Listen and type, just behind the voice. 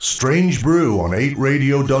Strange Brew on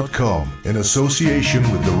 8radio.com in association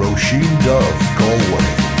with the Roisin Dove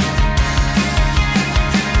Galway.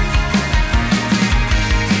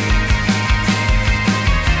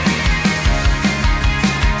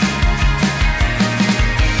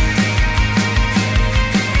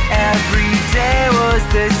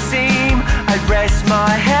 The same. I'd rest my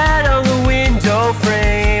head on the window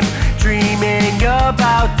frame, dreaming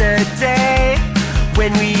about the day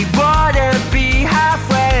when we wouldn't be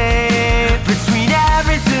halfway between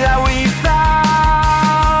everything that we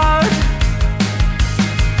found,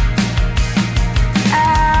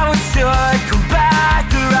 and we should come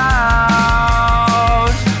back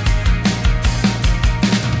around.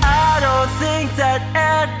 I don't think that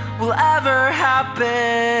it will ever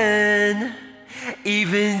happen,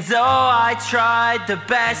 even though I tried the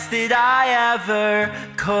best that I ever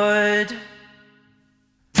could.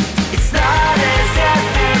 It's not as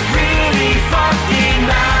if it really fucking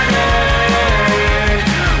mattered.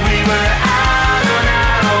 We were out on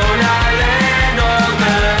our own island all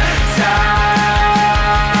the time.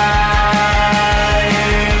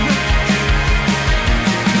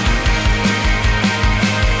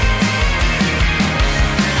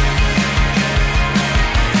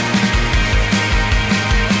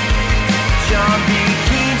 John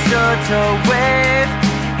became such a wave.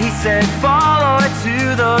 He said follow it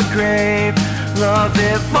to the grave, love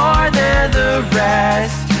it more than the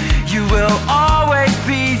rest. You will always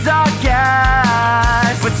be the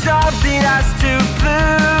guest, but something has to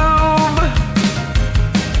bloom.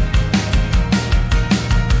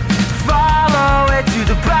 Follow it to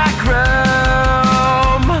the back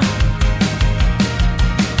room.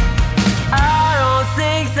 I don't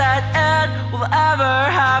think that it will ever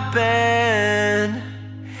happen,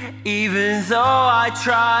 even though I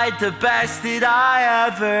tried the best that I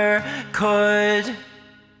ever could.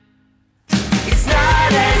 It's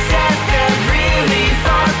not as if it really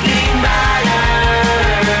fucking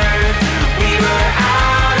mattered. We were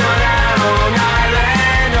out on our own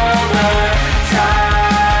island all the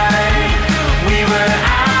time. We were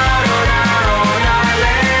out on our own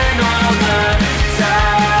island all the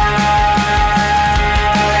time.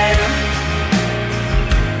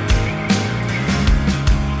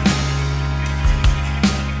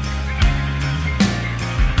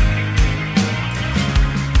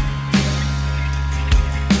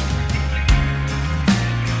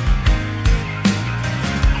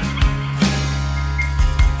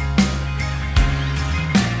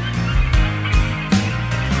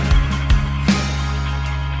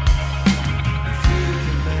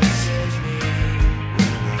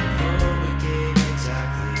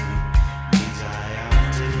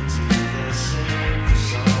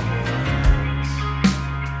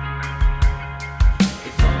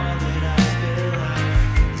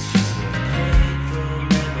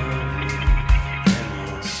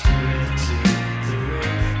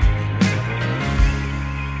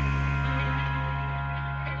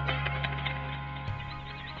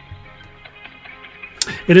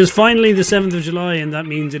 It is finally the 7th of July, and that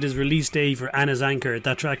means it is release day for Anna's Anchor.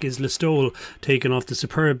 That track is Listowel, taken off the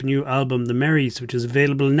superb new album The Merries, which is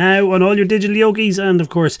available now on all your digital yogies, and of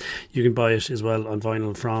course you can buy it as well on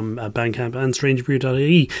vinyl from Bandcamp and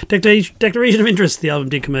strangebrew.ie. Declaration of Interest, the album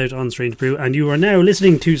did come out on Strange Brew, and you are now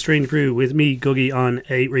listening to Strange Brew with me, Googie, on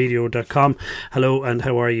 8radio.com. Hello, and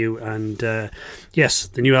how are you? And yes,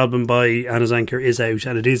 the new album by Anna's Anchor is out,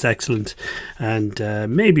 and it is excellent, and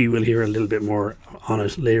maybe we'll hear a little bit more on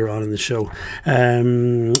it later on in the show.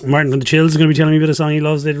 Martin from the Chills is going to be telling me about a song he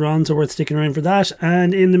loves later on, so worth sticking around for that.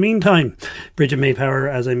 And in the meantime, Bridget Maypower,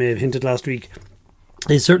 as I may have hinted last week,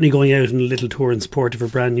 is certainly going out on a little tour in support of her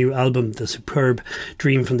brand new album, the superb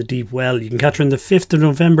Dream from the Deep Well. You can catch her on the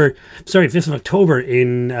 5th of October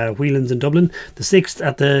in Whelan's in Dublin, the 6th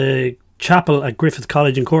at the Chapel at Griffith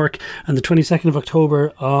College in Cork, and the 22nd of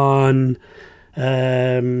October on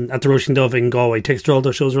at the Roisin Dove in Galway. Tickets to all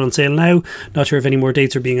those shows are on sale now. Not sure if any more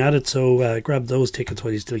dates are being added, so grab those tickets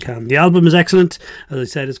while you still can. The album is excellent. As I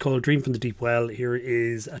said, it's called Dream from the Deep Well. Here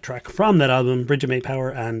is a track from that album, Bridget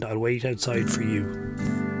Maypower and I'll Wait Outside for You.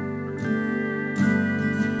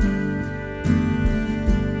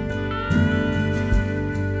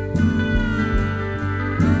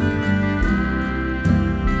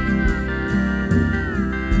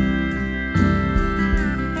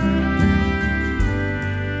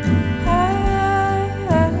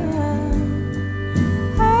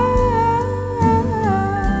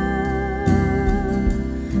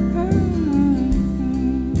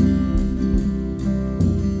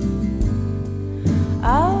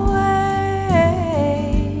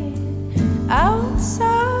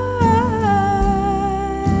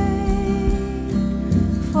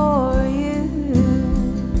 For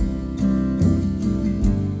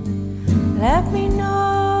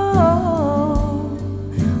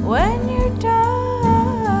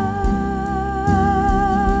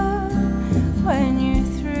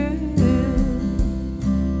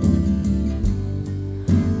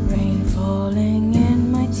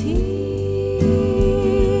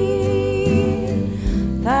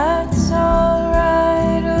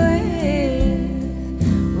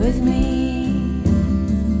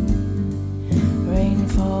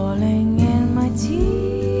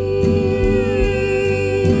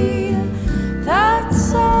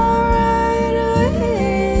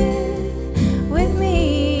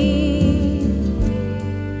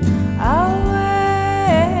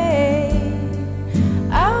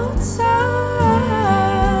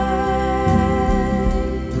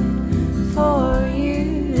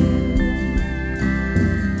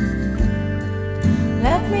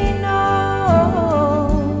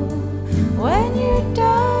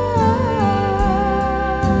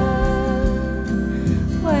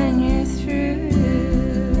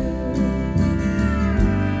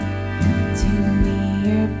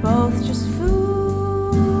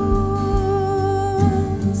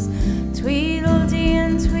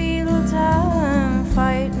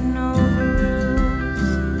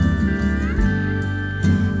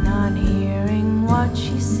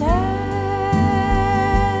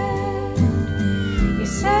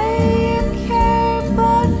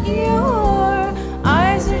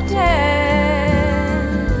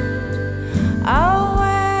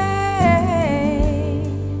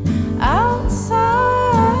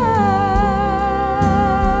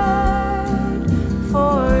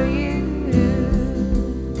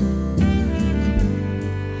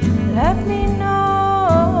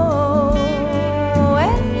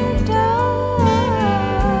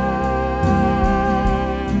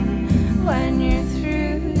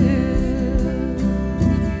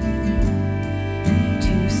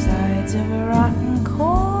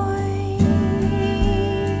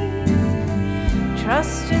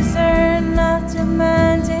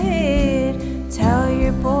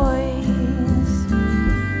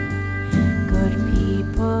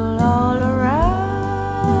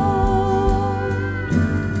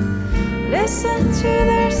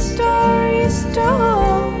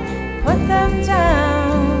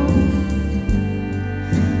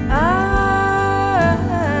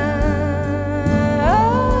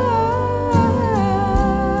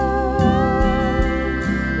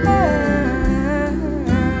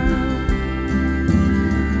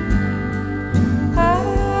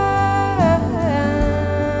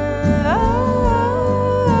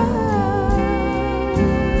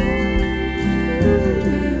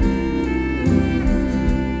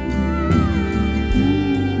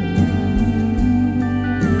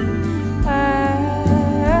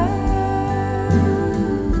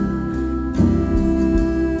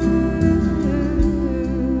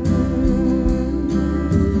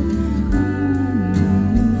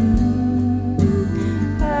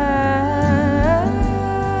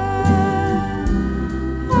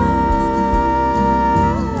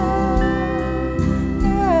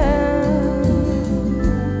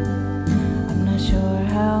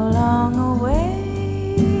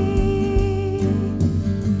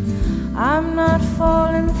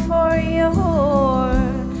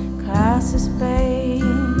glasses beige.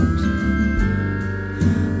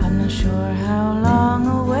 I'm not sure how long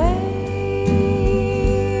away.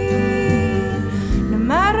 No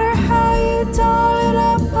matter how you doll it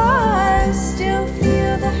up, I still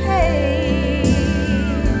feel the hate.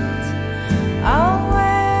 I'll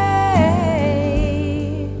wait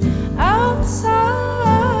outside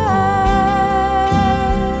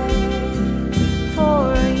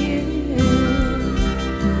for you.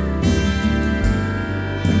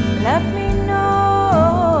 Let me know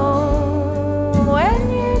when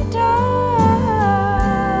you're done,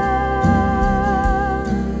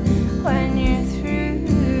 when you're through.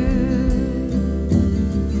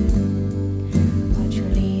 But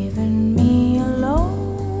you're leaving me alone.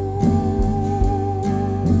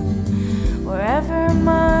 Wherever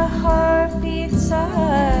my heart beats, I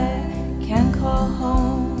can call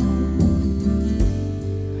home.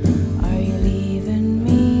 Are you leaving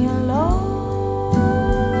me alone?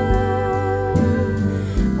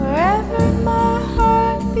 Wherever my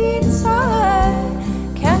heart beats, I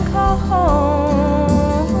can call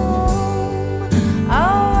home.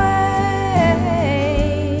 I'll wait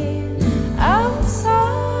outside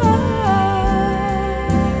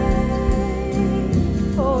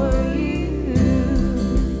for you.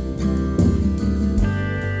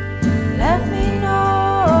 Let me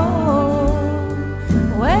know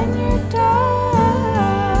when you're done,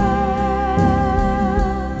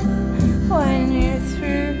 when you're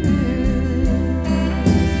through.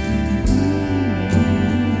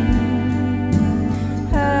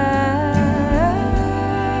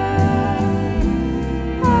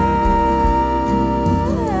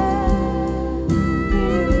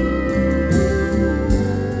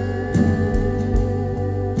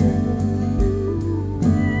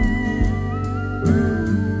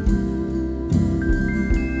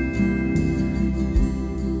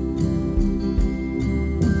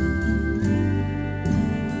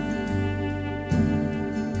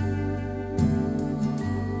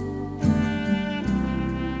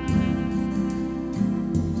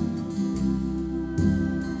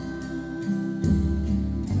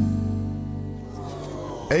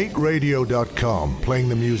 .8radio.com, playing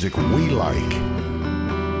the music we like.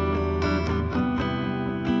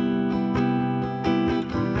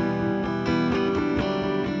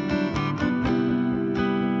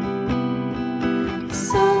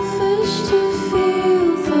 Selfish to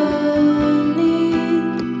feel the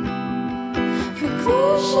need for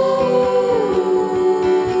closure.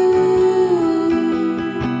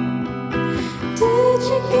 Did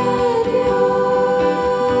you get yours?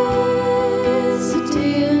 Or do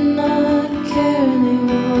you not care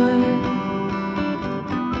anymore?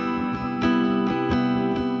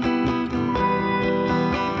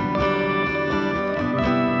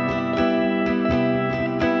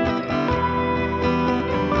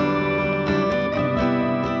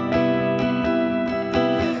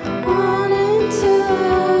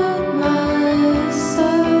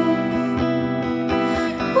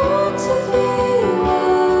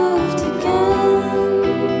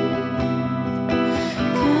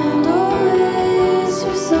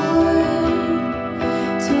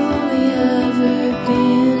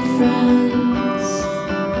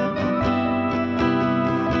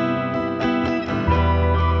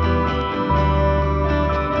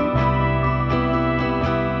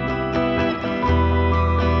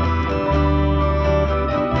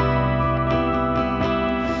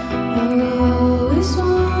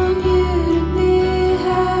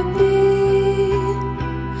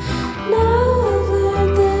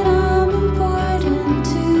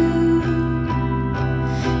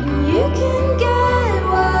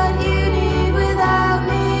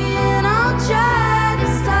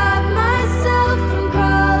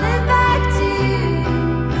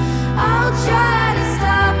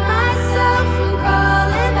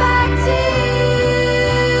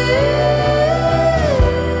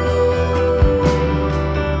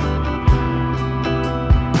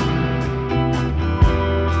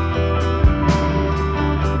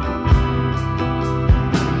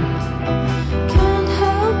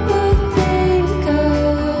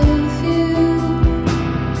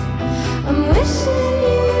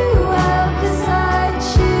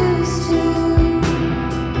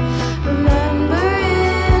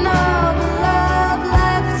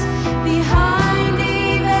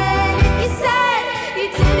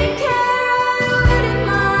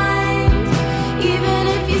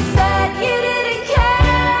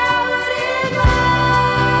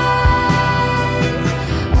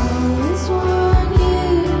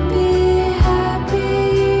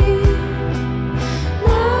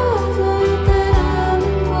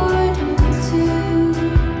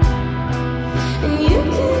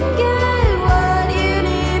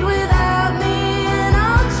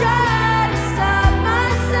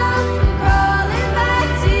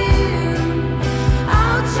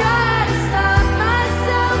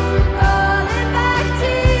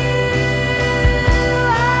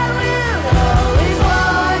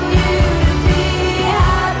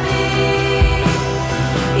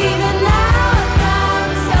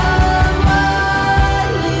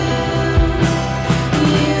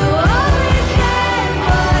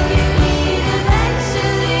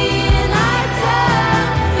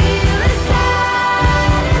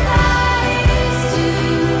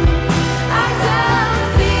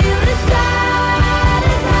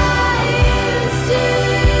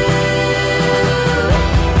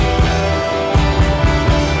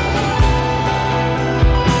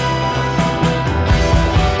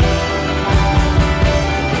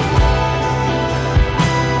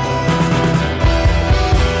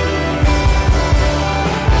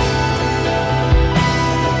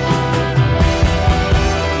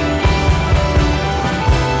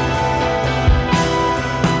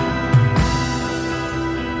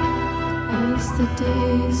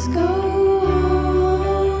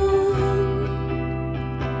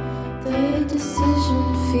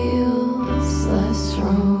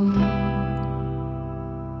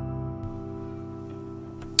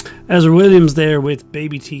 Ezra Williams there with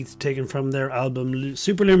Baby Teeth, taken from their album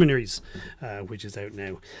Superluminaries, which is out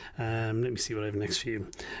now. Let me see what I have next for you.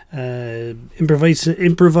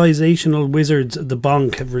 Improvisational Wizards, The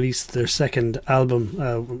Bonk, have released their second album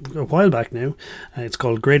a while back now. It's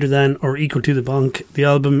called Greater Than or Equal to The Bonk. The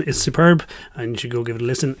album is superb and you should go give it a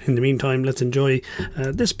listen. In the meantime, let's enjoy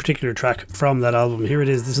this particular track from that album. Here it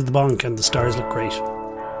is. This is The Bonk and The Stars Look Great.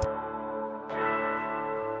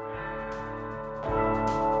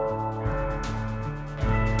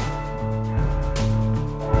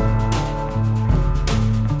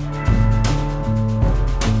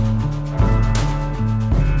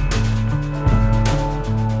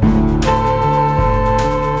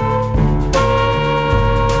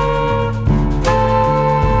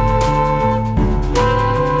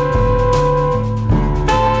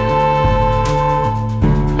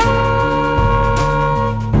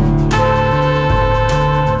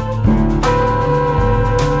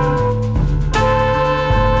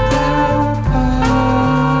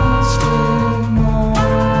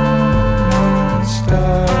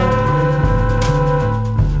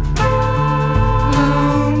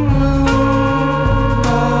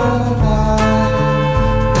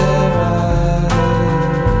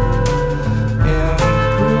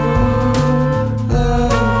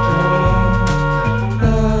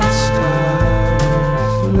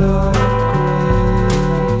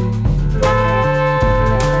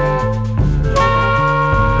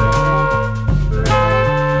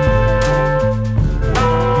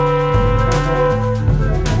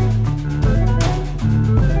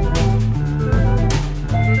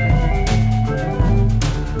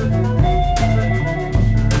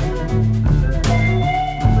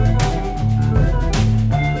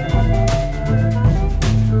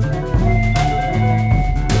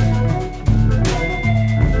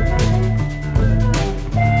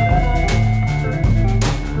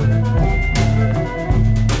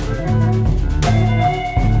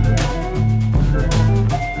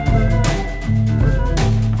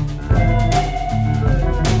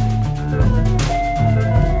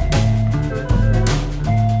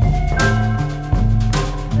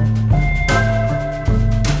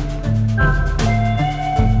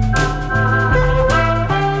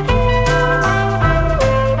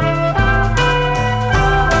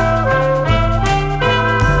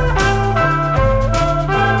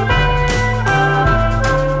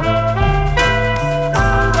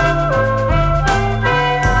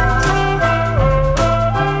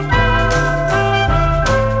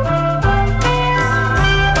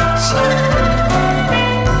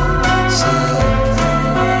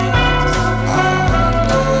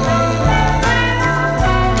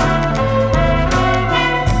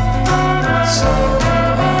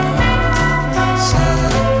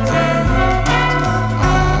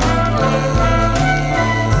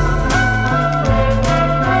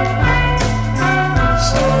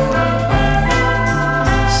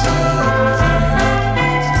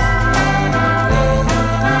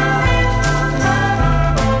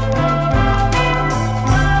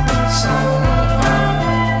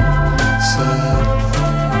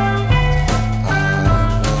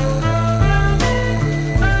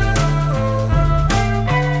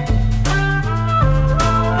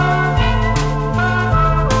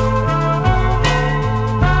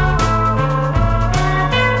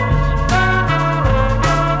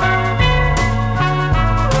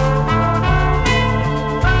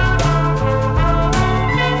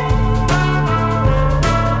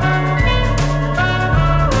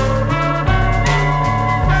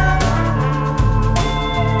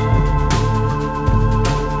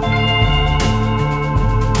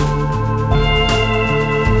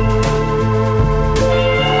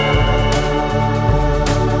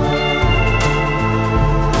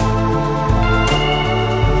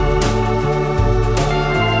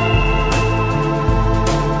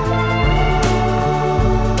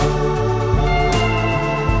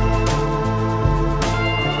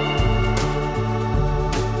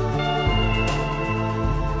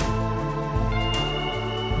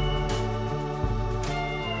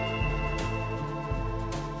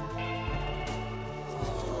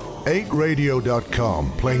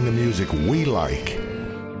 .8radio.com, playing the music we like.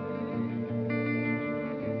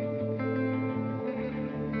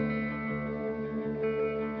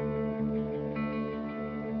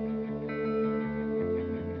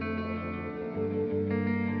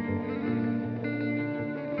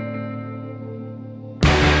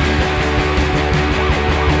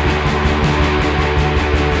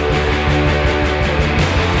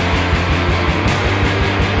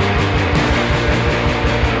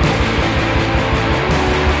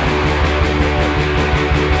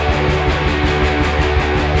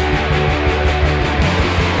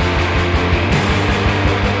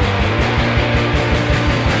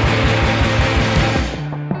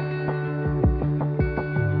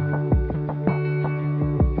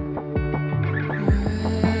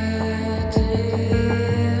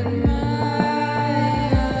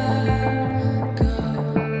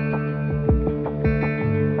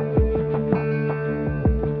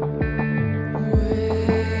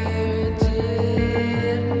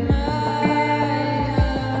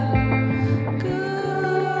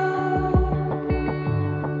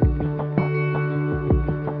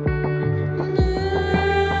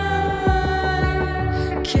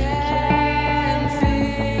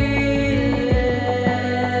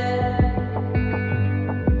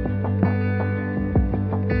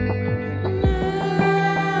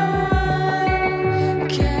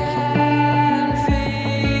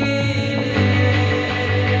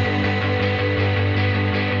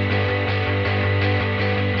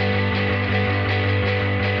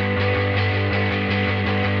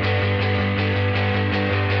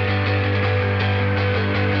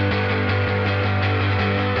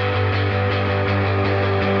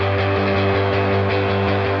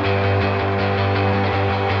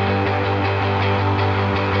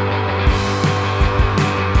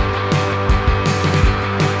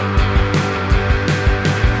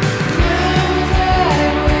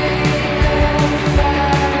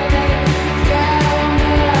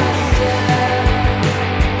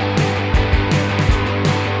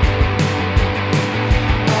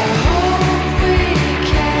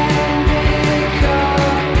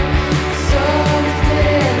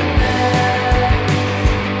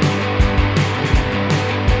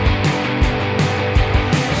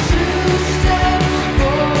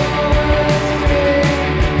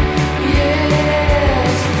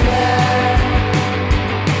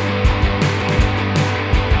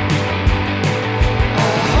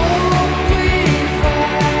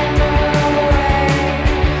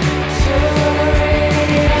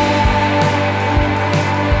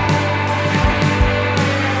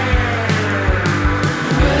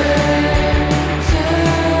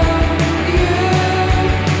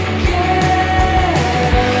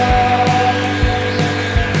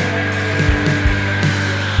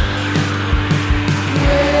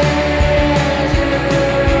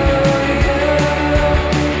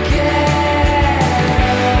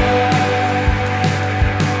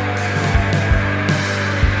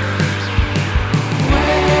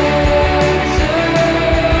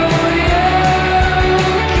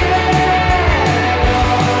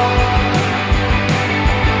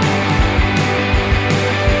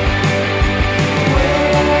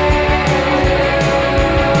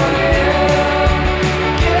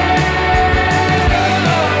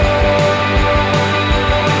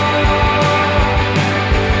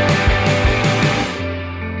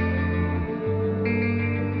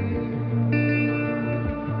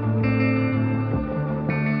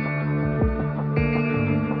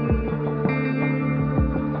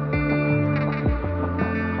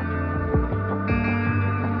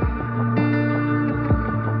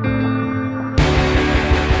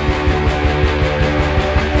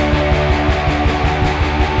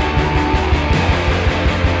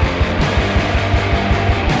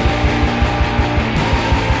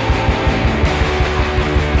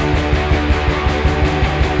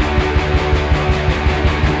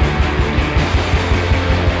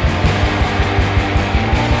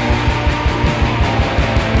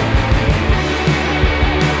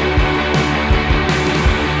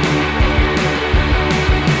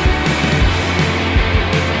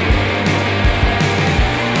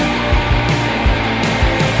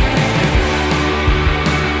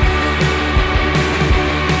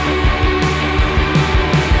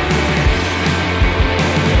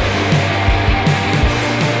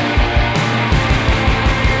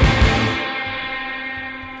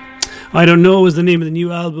 I Don't Know is the name of the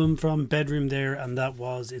new album from Bedroom there, and that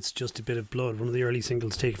was It's Just a Bit of Blood, one of the early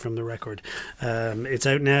singles taken from the record. It's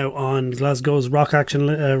out now on Glasgow's Rock Action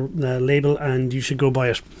label, and you should go buy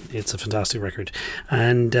it. It's a fantastic record.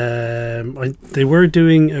 And they were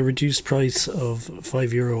doing a reduced price of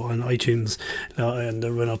 €5 on iTunes, and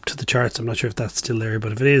they went up to the charts. I'm not sure if that's still there,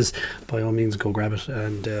 but if it is, by all means go grab it,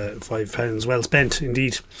 and £5 well spent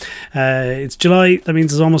indeed. It's July, that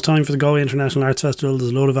means it's almost time for the Galway International Arts Festival.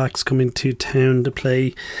 There's a load of acts coming to town to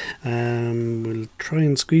play. We'll try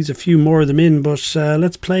and squeeze a few more of them in, but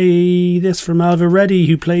let's play this from Alva Reddy,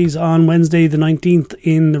 who plays on Wednesday the 19th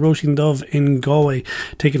in the Roisin Dove in Galway,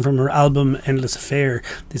 taken from her album Endless Affair.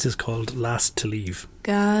 This is called Last to Leave.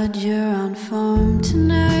 God, you're on form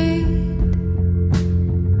tonight.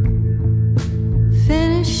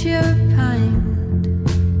 Finish your pint.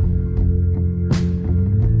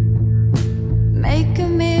 Make a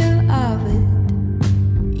meal of it.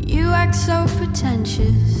 You act so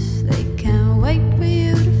pretentious, they can't wait for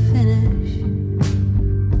you to finish.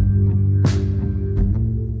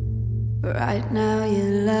 Right now you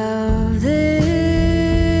love this,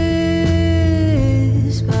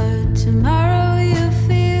 but tomorrow you'll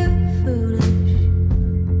feel foolish,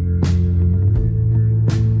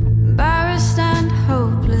 embarrassed and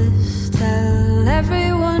hopeless. Tell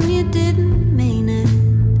everyone you didn't mean it.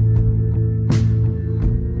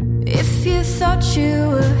 If you thought you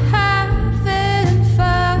were having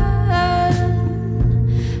fun,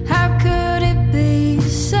 how could it be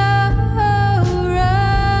so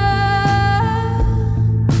wrong?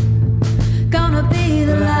 Gonna be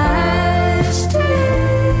the last to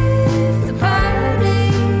leave the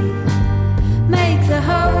party. Make the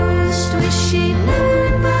host wish he never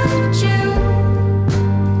invited you.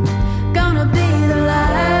 Gonna be the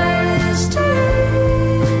last to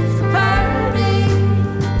leave the party.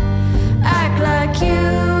 Act like you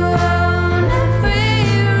own every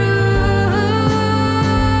room.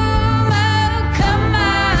 Oh, come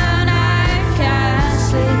on, I can't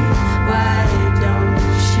sleep. Why don't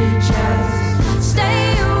you just stay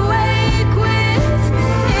awake with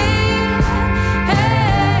me?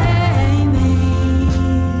 Hey, me.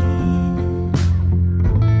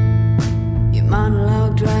 Your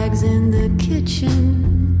monologue drags in the kitchen.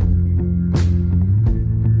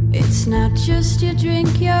 It's not just your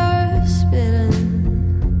drink you're spilling.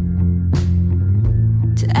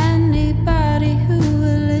 To anybody who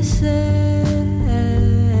will listen,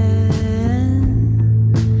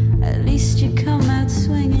 at least you come out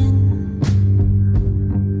swinging.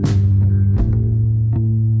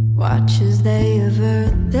 Watch as they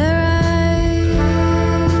avert their eyes.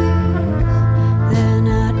 They're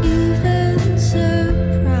not even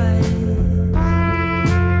surprised.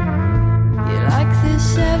 You like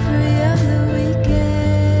this every other weekend,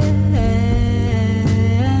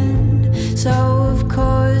 so of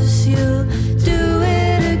course you'll do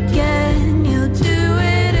it again. You'll do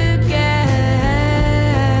it again.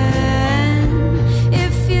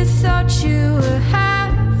 If you thought you were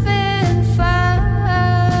having fun,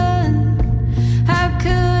 how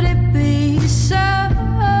could it be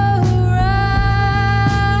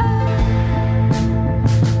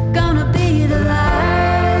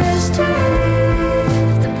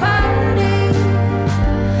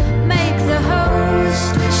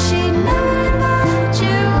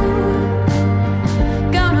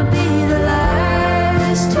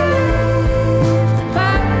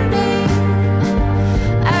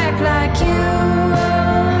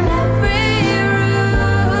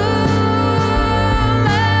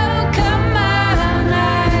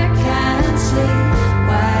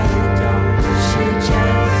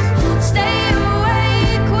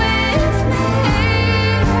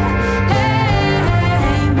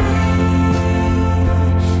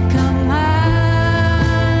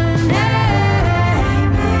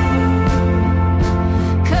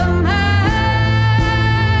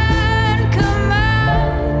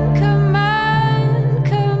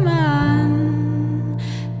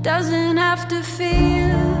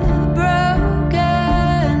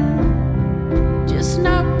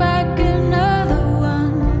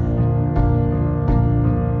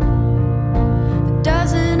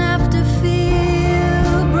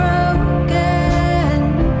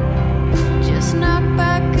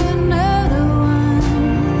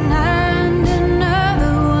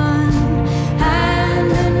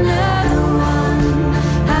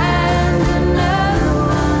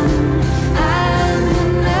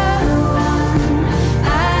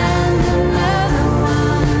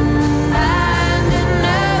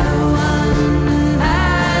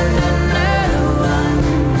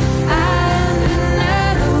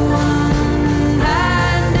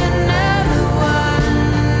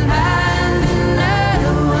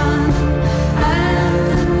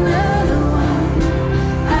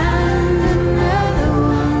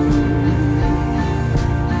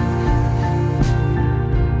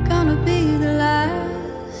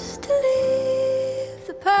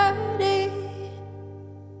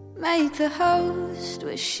make the host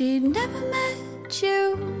wish she'd never met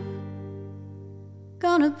you.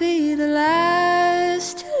 Gonna be the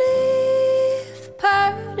last to leave the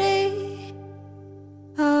party,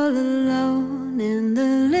 all alone in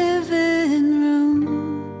the living room.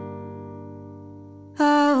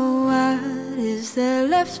 Oh, what is there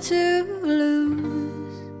left to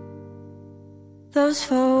lose? Those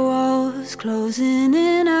four walls closing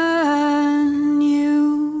in on you.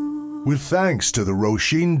 With thanks to the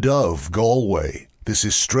Roisin Dove Galway, this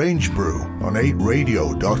is Strange Brew on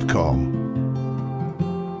 8radio.com.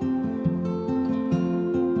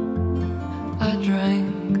 I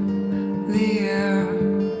drank the air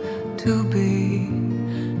to be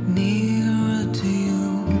nearer to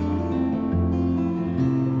you.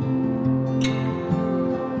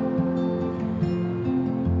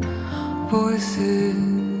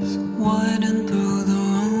 Voices widen through the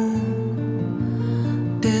room.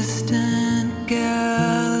 Distant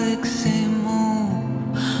galaxy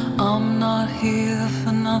move. I'm not here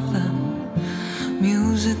for nothing.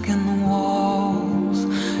 Music in the walls.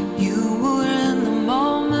 You were in the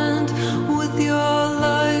moment with your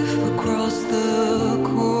life across the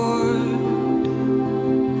court.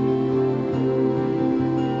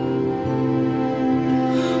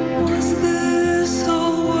 Was this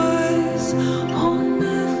always or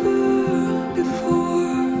never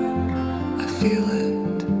before? I feel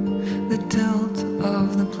it, the tilt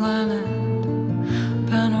of the planet,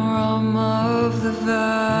 panorama of the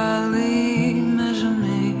valley. Measure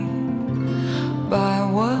me by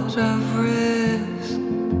what I've risked,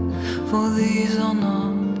 for these are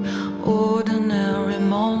not ordinary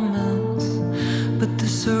moments, but the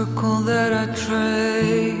circle that I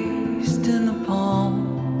traced in the palm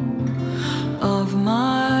of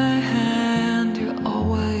my hand. You're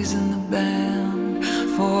always in the band,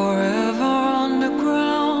 forever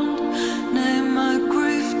underground. Name my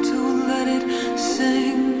grief to let it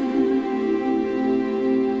sing.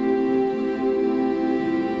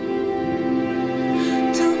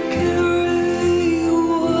 To carry you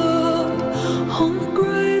up on the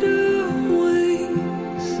greater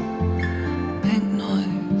wings. Pink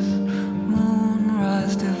noise,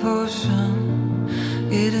 moonrise devotion.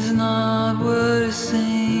 It is not what is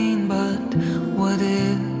seen, but what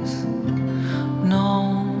is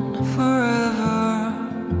known forever.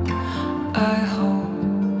 I hope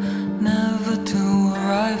never to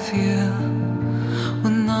arrive here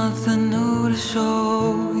with nothing new to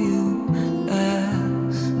show you,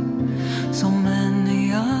 as so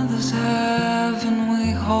many others have, and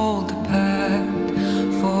we hold the pact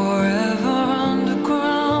forever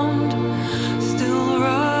underground, still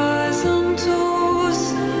rising to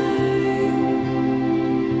sing.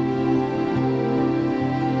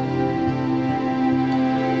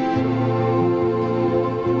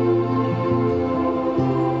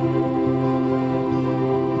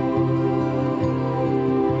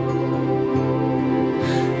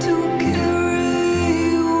 To carry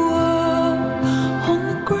you up on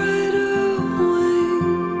the greater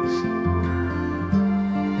wings.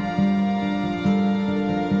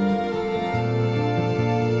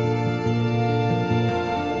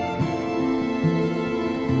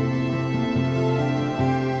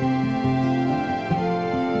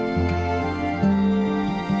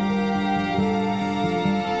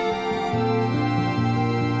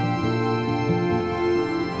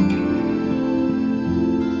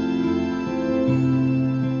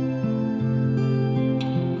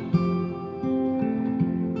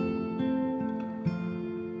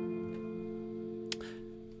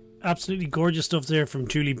 Absolutely gorgeous stuff there from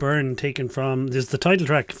Julie Byrne, taken from, this is the title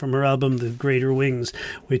track from her album The Greater Wings,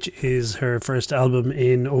 which is her first album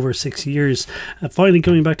in over 6 years. Finally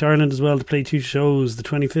coming back to Ireland as well to play two shows, the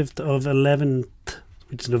 25th of 11th,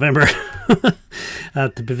 which is November,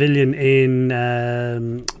 at the Pavilion in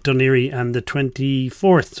Dunleary, and the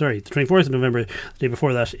 24th of November, the day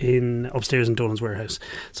before that, in upstairs in Dolan's Warehouse.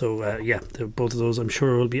 So both of those I'm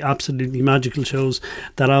sure will be absolutely magical shows.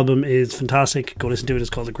 That album is fantastic. Go listen to it. It's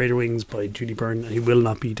called The Greater Wings by Julie Byrne, and you will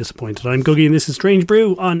not be disappointed. I'm Googie, and this is Strange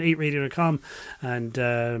Brew on 8radio.com. And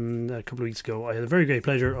a couple of weeks ago I had a very great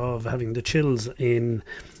pleasure of having the Chills in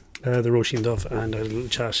the Roisin Dove, and I had a little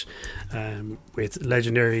chat with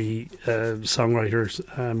legendary songwriters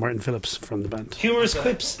Martin Phillips from the band. Humorous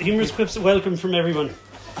quips, welcome from everyone.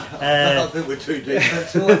 I think we're too deep.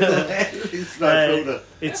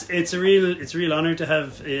 It's a real honour to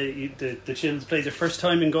have the Chills play the first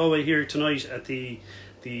time in Galway here tonight at the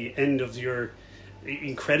end of your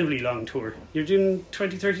incredibly long tour. You're doing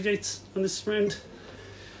 20-30 dates on this round?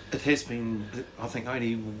 It has been, I think,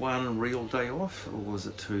 only one real day off, or was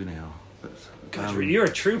it two now? But, God, you're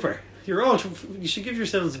a trooper. You're all. You should give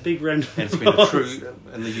yourselves a big round. And it's been a true,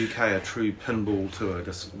 in the UK, a true pinball tour.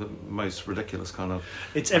 Just the most ridiculous kind of.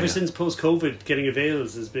 It's ever since post-COVID, getting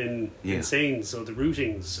avails has been Yeah. insane. So the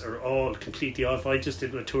routings are all completely off. I just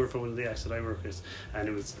did a tour for one of the acts that I work with, and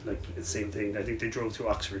it was like the same thing. I think they drove to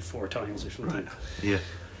Oxford 4 times or something Yeah.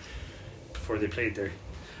 before they played there.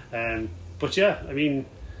 But yeah, I mean,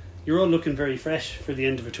 you're all looking very fresh for the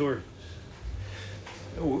end of a tour.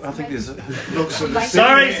 Oh, I think there's. Looks at the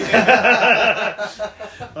Sorry.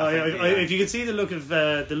 If you could see the look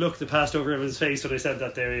that passed over everyone's face when I said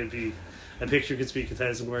that, there, it'd be a picture could speak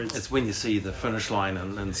 1,000 words. It's when you see the finish line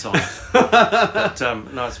in sight. But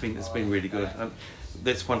no, it's been really good.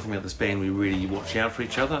 That's one thing about this band. We really watch out for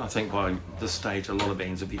each other. I think by this stage, a lot of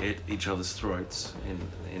bands will be at each other's throats,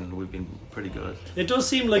 and we've been pretty good. It does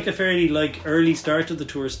seem like a fairly early start of the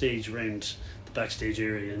tour stage around the backstage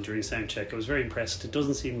area and during sound check. I was very impressed. It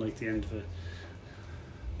doesn't seem like the end of it.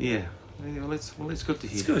 Yeah. Well, it's good to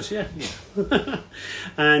hear. It's good, yeah. Yeah.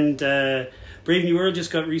 And Brave New World just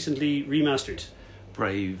got recently remastered.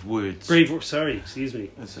 Brave words. Sorry, excuse me.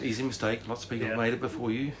 It's an easy mistake. Lots of people Yeah. made it before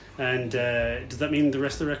you. And does that mean the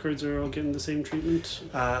rest of the records are all getting the same treatment?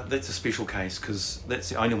 That's a special case because that's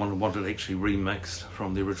the only one that wanted actually remixed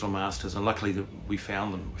from the original masters, and luckily we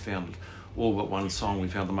found them. We found all but one song. We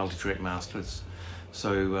found the multi-track masters.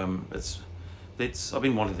 So I've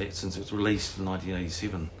been wanting that since it was released in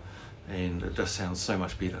 1987, and it just sounds so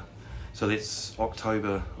much better. So that's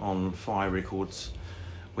October on Fire Records.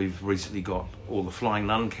 We've recently got all the Flying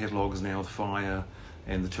Nun catalogues now with Fire,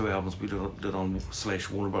 and the 2 albums we did on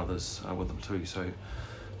 / Warner Brothers with them too. So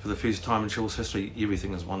for the first time in Chill's history,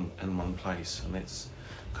 everything is in one place, and that's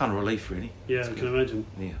kind of relief, really. Yeah, It's I good. can imagine.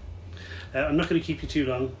 Yeah. I'm not going to keep you too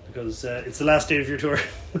long because it's the last day of your tour.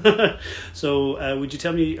 So would you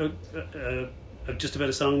tell me just about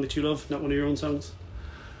a song that you love, not one of your own songs?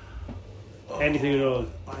 Anything at all?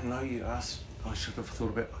 I know you asked. I should have thought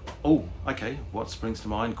about. Oh, okay. What springs to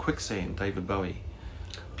mind? Quicksand, David Bowie.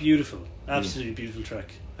 Beautiful, absolutely beautiful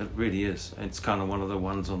track. It really is. It's kind of one of the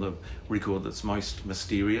ones on the record that's most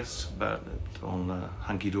mysterious, but on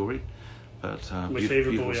Hunky Dory. But My favourite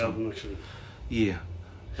beautiful Bowie song. album, actually. Yeah.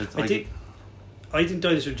 I think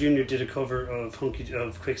Dinosaur Jr. did a cover of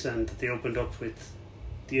Quicksand that they opened up with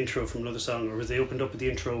the intro from another song, or was they opened up with the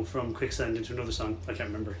intro from Quicksand into another song? I can't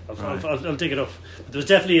remember. I'll dig it up. But there was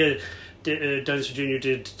definitely a Dinosaur Jr.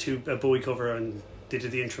 did a Bowie cover, and they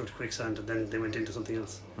did the intro to Quicksand, and then they went into something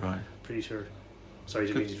else. Right. Pretty sure. Sorry,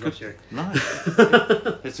 didn't mean to interrupt you. No.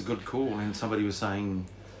 That's a good call. And somebody was saying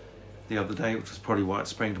the other day, which is probably why it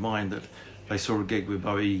sprang to mind, that they saw a gig where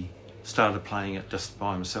Bowie started playing it just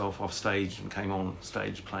by himself off stage and came on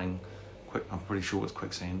stage playing I'm pretty sure it's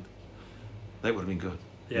Quicksand. That would have been good.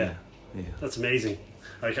 Yeah. That's amazing.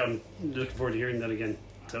 I'm looking forward to hearing that again.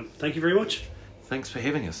 So thank you very much. Thanks for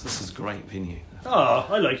having us. This is a great venue. Oh,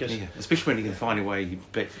 I like it. Yeah, especially when you can find a way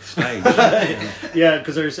back stage. Yeah,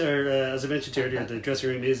 because as I mentioned earlier, the dressing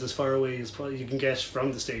room is as far away as you can get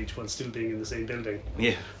from the stage while still being in the same building.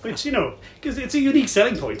 Yeah. Which, because it's a unique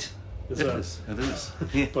selling point as It well. is.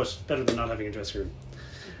 Yeah. But better than not having a dressing room.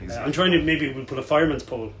 Exactly. I'm trying to, maybe we'll put a fireman's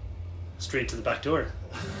pole straight to the back door.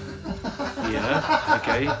 Yeah.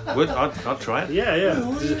 Okay. I'll try it. Yeah.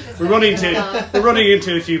 We're running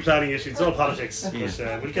into a few planning issues. It's all politics. Yeah.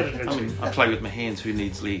 But we'll get it eventually. I play with my hands. Who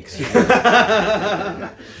needs legs?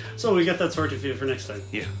 So we'll get that sorted for you for next time.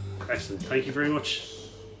 Yeah. Excellent. Thank you very much.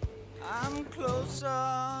 I'm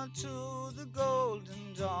closer to the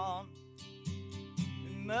golden dawn,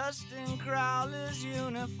 immersed in Crowler's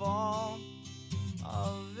uniform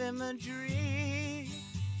of imagery.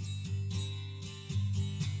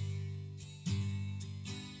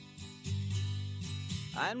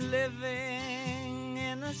 I'm living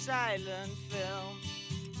in a silent film,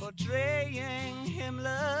 portraying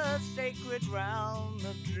Himmler's sacred realm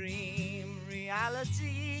of dream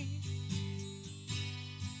reality.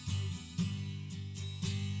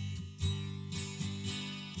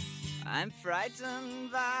 I'm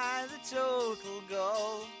frightened by the total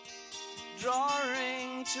goal,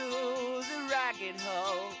 drawing to the ragged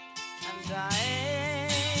hole, and I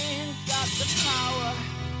ain't got the power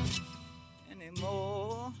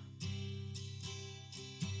anymore.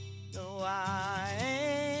 No, I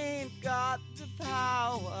ain't got the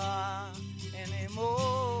power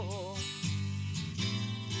anymore.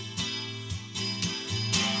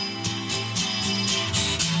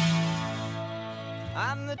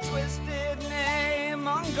 I'm the twisted name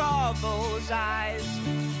on Garbo's eyes,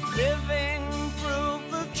 living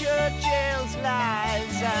proof of Churchill's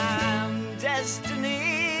lies. I'm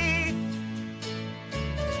destiny.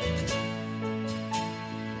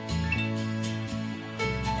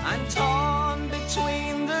 I'm torn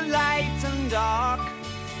between the light and dark,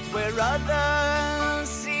 where others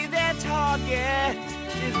see their target,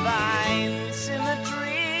 divine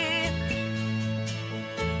symmetry.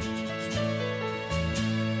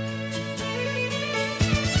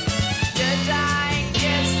 Did I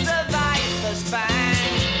kiss the viper's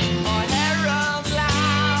fang, or herald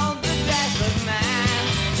loud the death of man?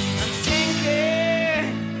 I'm sinking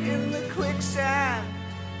in the quicksand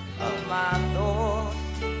of my thought,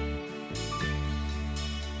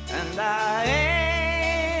 and I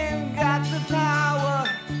ain't got the power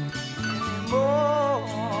anymore.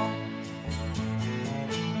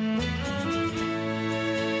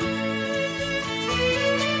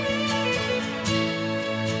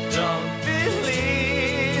 Don't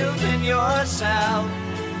believe in yourself,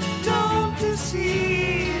 don't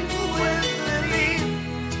deceive with belief.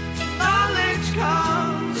 Knowledge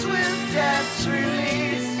comes with death's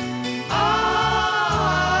release.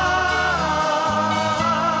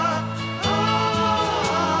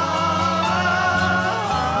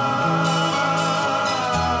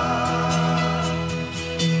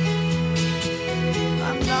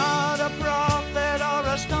 I'm not a prophet or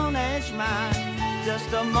a Stone Age man,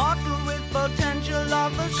 just a mortal with potential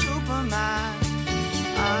of a Superman.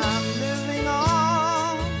 I'm living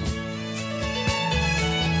on.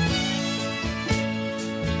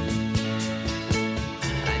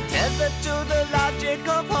 I'm tethered to the logic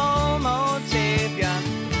of Homo sapien.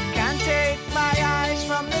 Can't take my eyes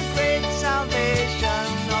from the great salvation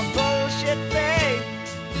of bullshit faith.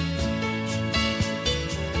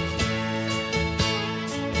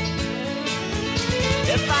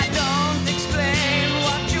 If I don't explain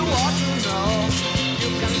what you ought to know, you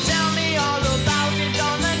can tell me all about it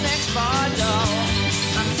on the next below.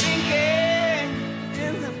 I'm sinking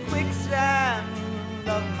in the quicksand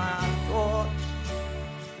of my thoughts,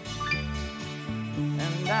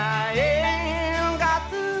 and I ain't got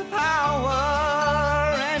the power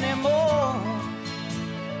anymore.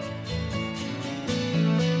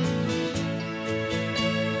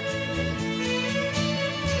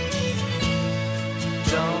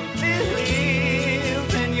 Don't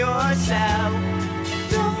believe in yourself,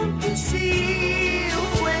 don't deceive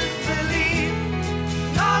with belief.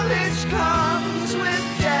 Knowledge comes with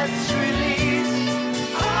death's release.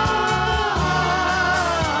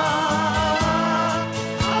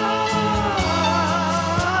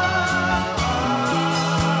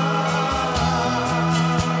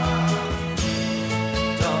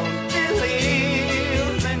 Don't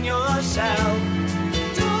believe in yourself,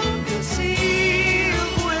 don't deceive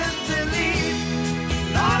with belief.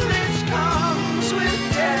 Knowledge comes with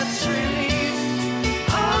death's release.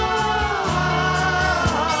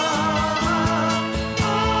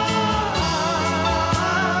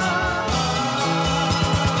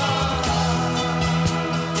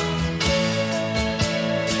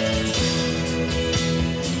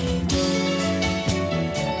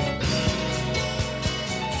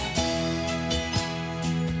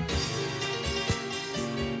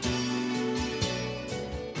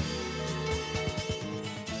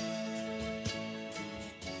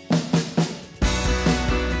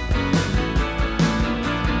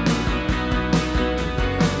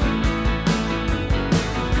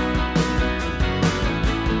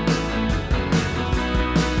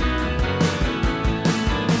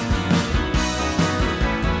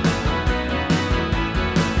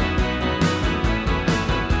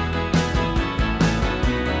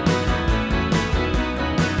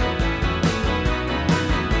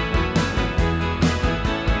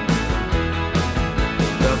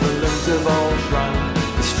 The balloons have all shrunk,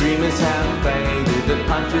 the streamers have faded, the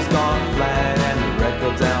punch has gone flat and the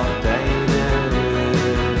record's outdated.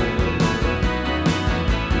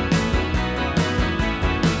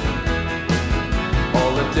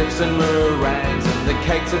 All the dips and meringues and the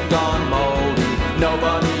cakes have gone moldy.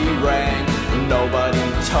 Nobody rang, nobody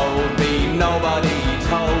told me, nobody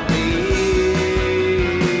told me.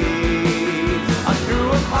 I threw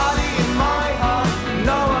a party in my heart,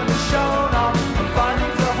 no one has shown up. I'm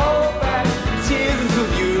fighting to hold back tears until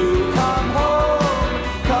you come home,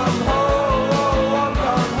 come home,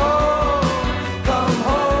 come home, come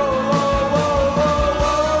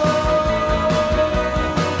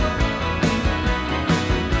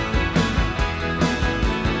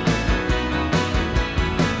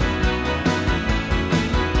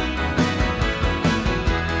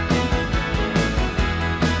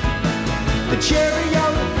The cherry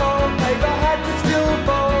on the cold paper had to still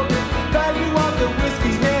fold. Value of the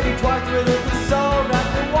whiskey's nearly twice what it was sold, and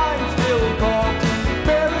the wine's still cold.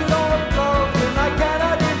 Beer is all closed, and I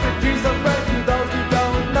cannot introduce a friend to those who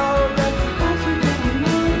don't know them. Those who don't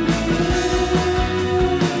know them.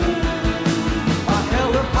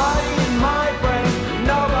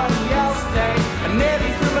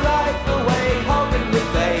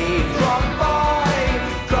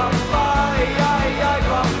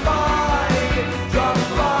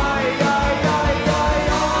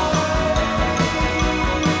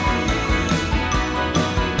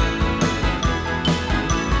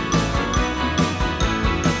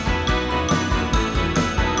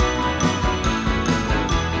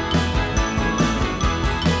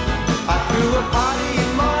 a party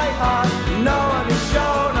in my heart. No one has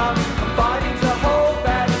shown up. I'm fighting to hold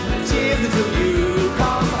back the tears until you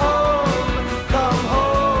come home. Come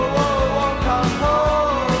home, oh, oh, come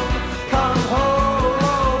home. Come home,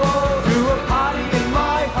 oh, oh. Through a party in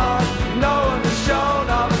my heart. No one has shown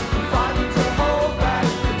up. I'm fighting to hold back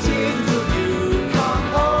the tears until you come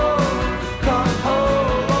home. Come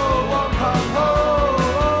home, oh, oh, come home.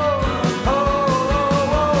 Oh, oh,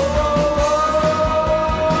 oh, oh, oh,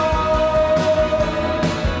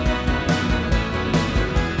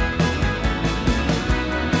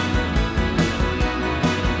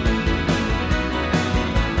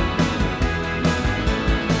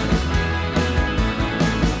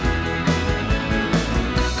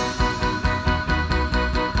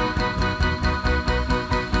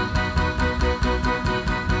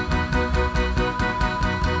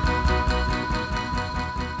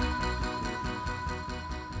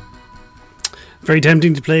 Very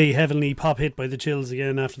tempting to play Heavenly Pop Hit by the Chills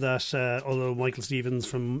again after that, although Michael Stevens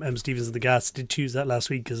from M. Stevens and the Gas did choose that last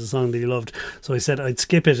week as a song that he loved, so I said I'd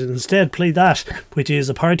skip it and instead play that, which is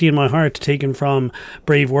A Party in My Heart, taken from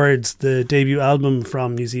Brave Words, the debut album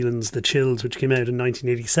from New Zealand's The Chills, which came out in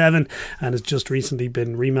 1987 and has just recently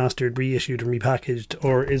been remastered, reissued and repackaged.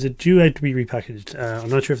 Or is it due out to be repackaged? I'm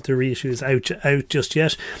not sure if the reissue is out just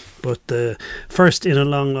yet, but the first in a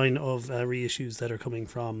long line of reissues that are coming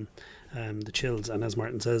from The Chills, and as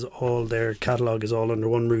Martin says, all their catalogue is all under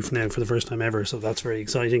one roof now for the first time ever, so that's very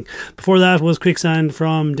exciting. Before that was Quicksand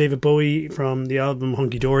from David Bowie from the album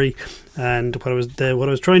Hunky Dory, and what I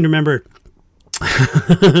was trying to remember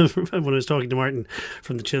when I was talking to Martin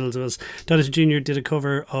from The Chills was Donington Jr. did a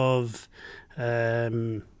cover of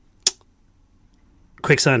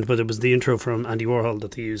Quicksand, but it was the intro from Andy Warhol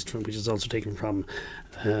that they used, which is also taken from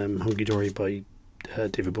Hunky Dory by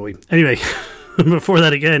David Bowie. Anyway, before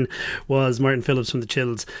that again was Martin Phillips from The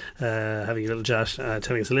Chills, having a little chat,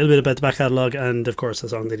 telling us a little bit about the back catalogue, and of course a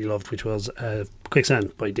song that he loved, which was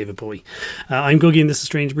Quicksand by David Bowie. I'm Googie and this is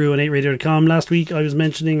Strange Brew on 8radio.com. Last week I was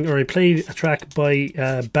mentioning, or I played a track by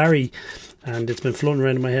Barry, and it's been floating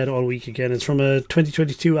around in my head all week again. It's from a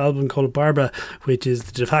 2022 album called Barbara, which is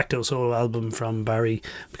the de facto solo album from Barry,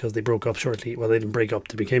 because they broke up shortly. Well, they didn't break up,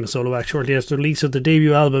 they became a solo act shortly after the release of the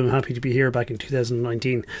debut album Happy to Be Here back in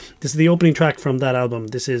 2019. This is the opening track from that album.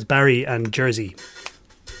 This is Barry and Jersey.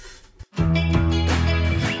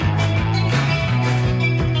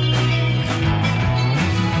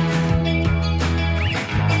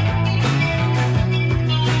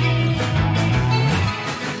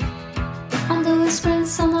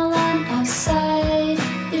 Sprints on the land outside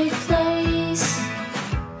your place,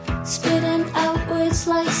 spitting outwards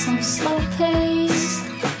like some slow pace,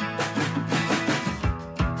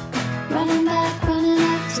 running back, running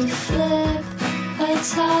up to flip a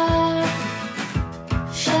tire,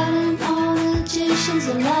 shouting all magicians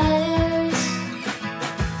are liars.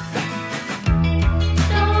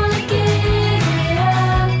 Don't wanna give it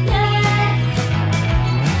up yet,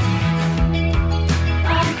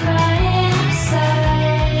 I'm crying.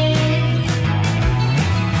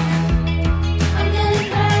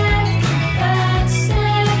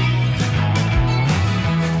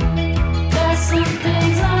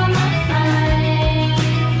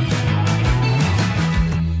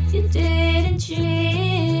 Didn't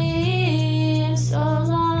dream so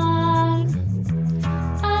long.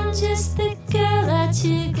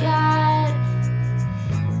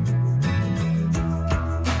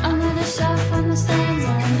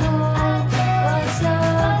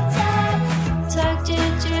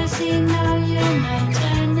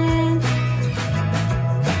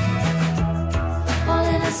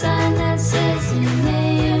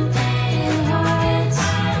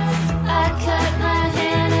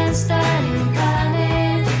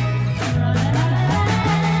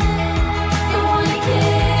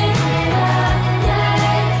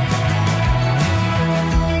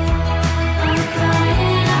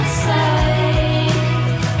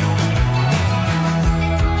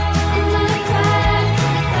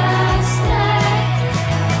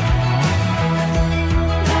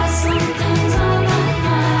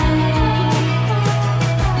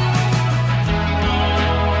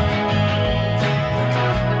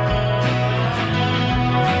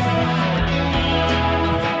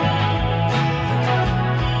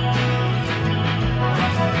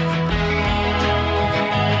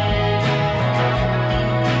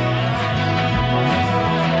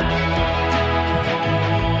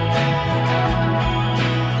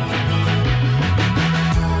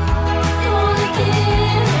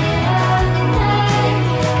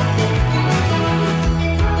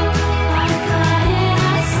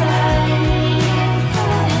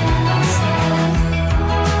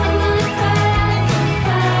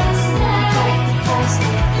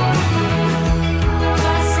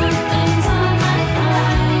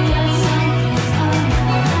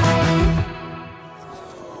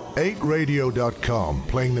 8radio.com,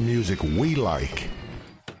 playing the music we like.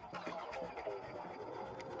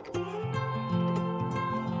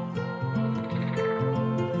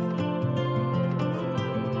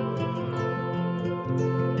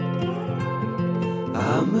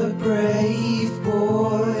 I'm a brave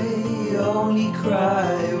boy, only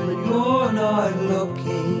cry when you're not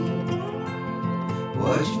looking.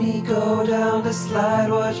 Watch me go down the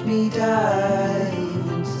slide, watch me dive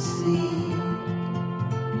into sea.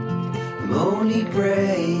 I'm only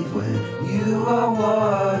brave when you are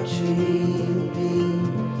watching me.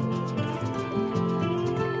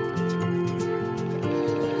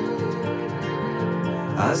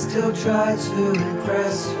 I still try to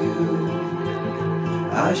impress you.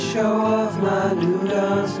 I show off my new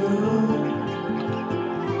dance move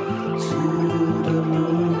to the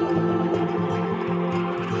moon.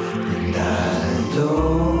 And I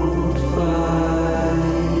don't find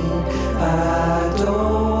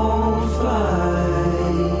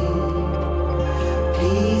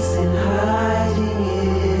peace in hiding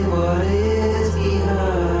in what is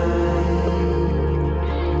behind.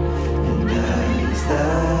 And as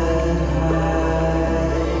that high,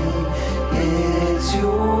 it's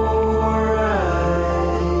your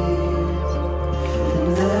eyes, and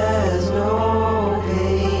there's no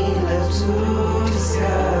pain left to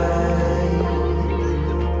disguise.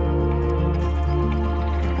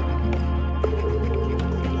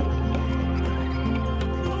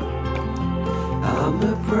 I'm a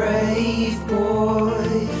brave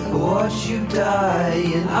boy, I watch you die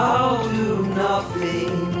and I'll do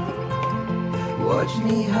nothing. Watch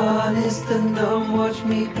me harness the numb, watch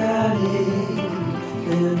me panic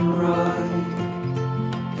and run.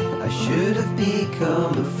 I should have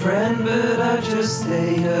become a friend, but I just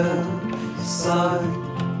stayed a son.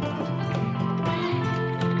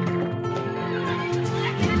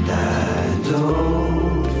 And I don't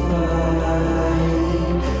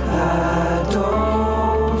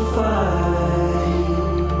find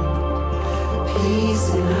peace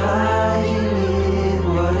in hiding in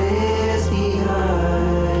what is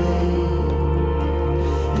behind.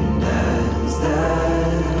 And as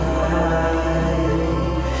that high,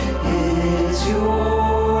 it's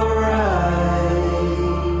your eyes,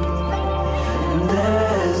 and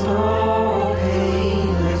there's no pain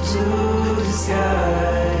left to disguise.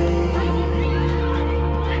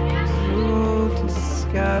 To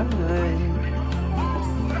disguise.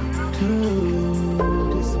 To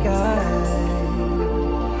disguise.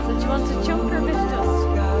 So do you want to jump or lift us?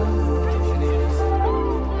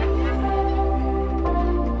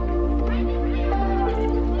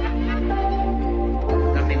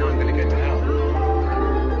 That means I'm going to go to hell.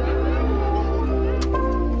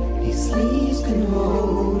 These sleeves can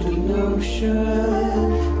hold a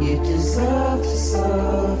notion. You deserve to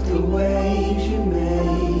surf the waves you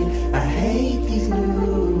made. I hate these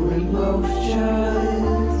new emotions.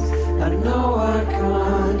 I know I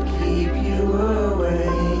can't keep you away.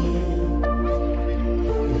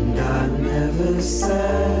 And I never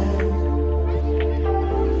said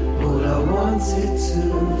all I wanted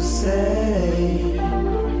to say,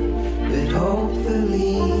 but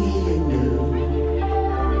hopefully you knew.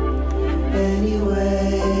 Anyway,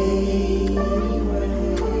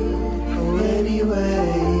 oh anyway.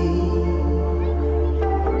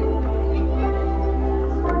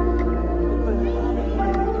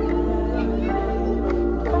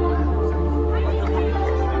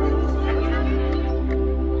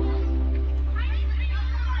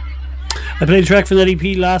 I played a track from that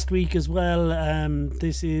EP last week as well.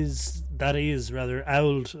 This is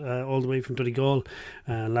Owled, all the way from Donegal.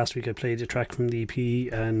 Last week I played a track from the EP,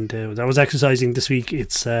 and I was exercising this week.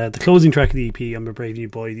 It's the closing track of the EP, I'm a Brave New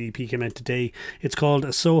Boy. The EP came out today. It's called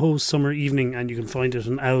A Soho Summer Evening, and you can find it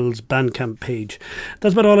on Owl's Bandcamp page.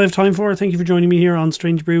 That's about all I have time for. Thank you for joining me here on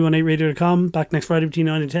Strange Brew on 8radio.com. Back next Friday between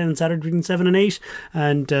 9 and 10, and Saturday between 7 and 8.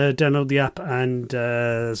 And download the app, and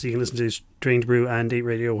so you can listen to Strange Brew and 8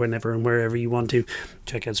 Radio whenever and wherever you want to.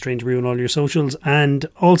 Check out Strange Brew on all your socials. And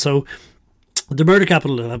also, the Murder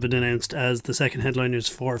Capital have been announced as the second headliners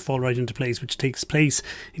for Fall Right Into Place, which takes place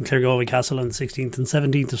in Claregalway Castle on the 16th and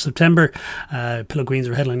 17th of September. Pillow Queens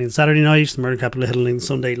are headlining Saturday night, the Murder Capital headlining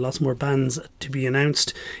Sunday. Lots more bands to be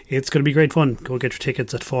announced. It's going to be great fun. Go get your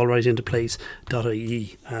tickets at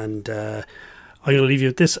fallrightintoplace.ie. And I'm going to leave you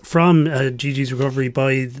with this from Gigi's Recovery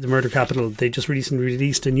by the Murder Capital. They just recently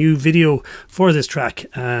released a new video for this track.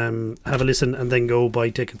 Have a listen and then go buy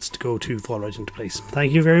tickets to go to Fall Right Into Place.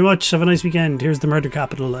 Thank you very much. Have a nice weekend. Here's the Murder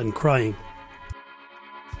Capital and Crying.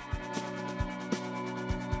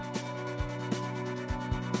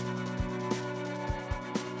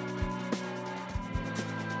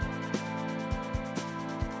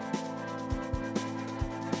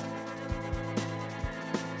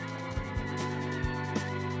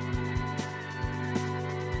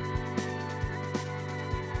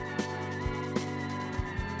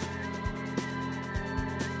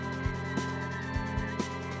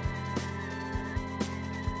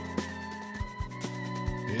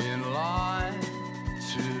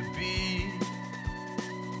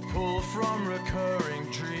 from recurring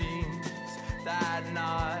dreams. That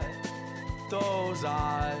night, those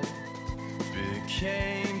eyes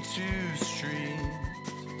became two streams.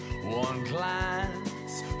 One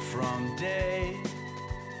glance from day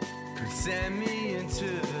could send me into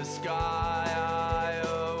the sky. I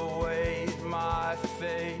await my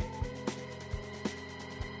fate.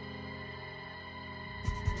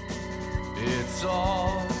 It's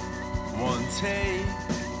all one take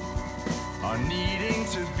on needing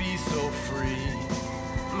to be so free.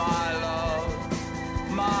 My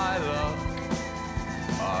love, my luck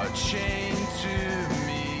are chained to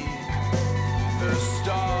me. The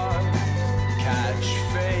stars catch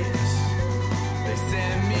face, they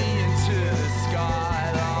send me